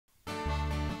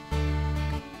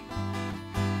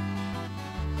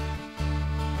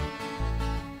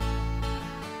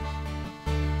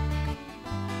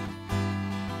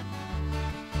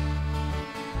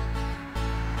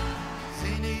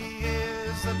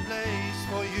place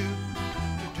for you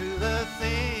to do the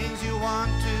things you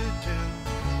want to do.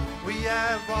 We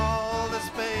have all the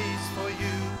space for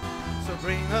you, so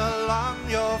bring along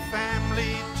your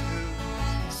family too.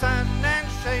 Sun and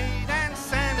shade and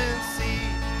sand and sea,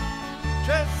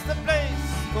 just the place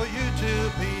for you to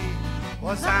be.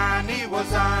 Wazani,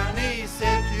 Wazani,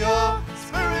 set your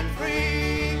spirit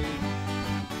free.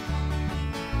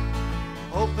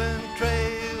 Open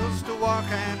trails to walk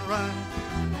and run.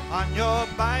 On your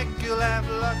bike you'll have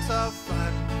lots of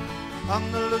fun.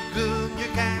 On the lagoon you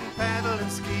can paddle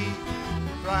and ski.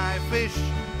 Fry fish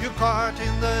you caught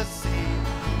in the sea.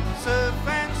 Surf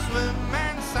and swim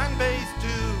and sunbathe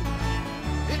too.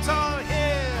 It's all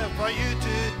here for you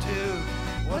to do.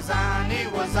 Wazani,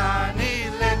 Wazani,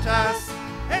 let us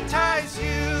entice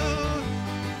you.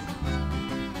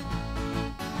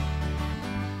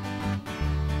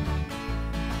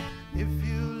 If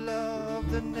you love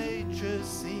the nature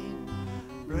scene,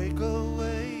 break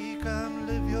away, come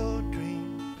live your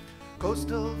dream.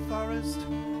 Coastal forest,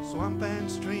 swamp and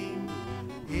stream,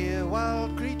 here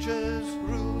wild creatures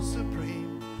rule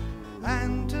supreme.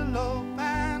 Antelope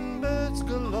and birds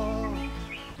galore,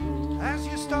 as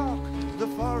you stalk the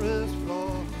forest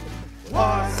floor.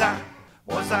 Waza,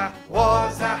 waza,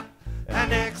 waza,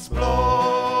 and explore.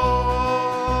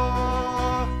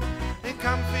 In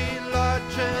comfy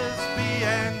lodges,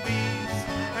 B&Bs,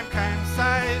 and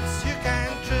campsites you can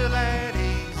chill at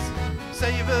ease.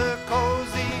 Savor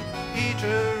cozy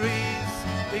eateries,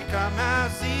 become our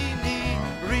zini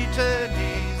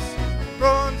returnees.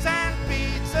 Prawns and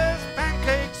pizzas,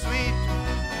 pancakes sweet,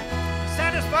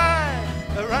 satisfy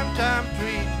a rum-tum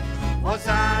treat.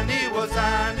 Wazani,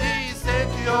 Wazani, set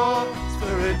your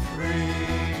spirit free.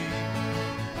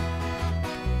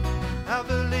 Our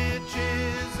village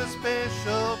is a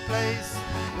special place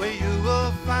where you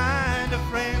will find a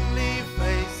friendly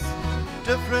face.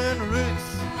 Different roots,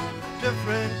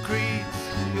 different creeds,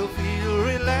 you'll feel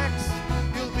relaxed,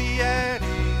 you'll be at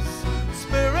ease.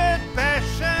 Spirit,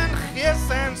 passion, yes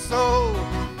and soul,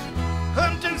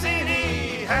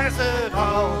 Mtunzini has it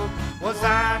all.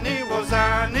 Wazani,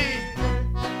 Wazani,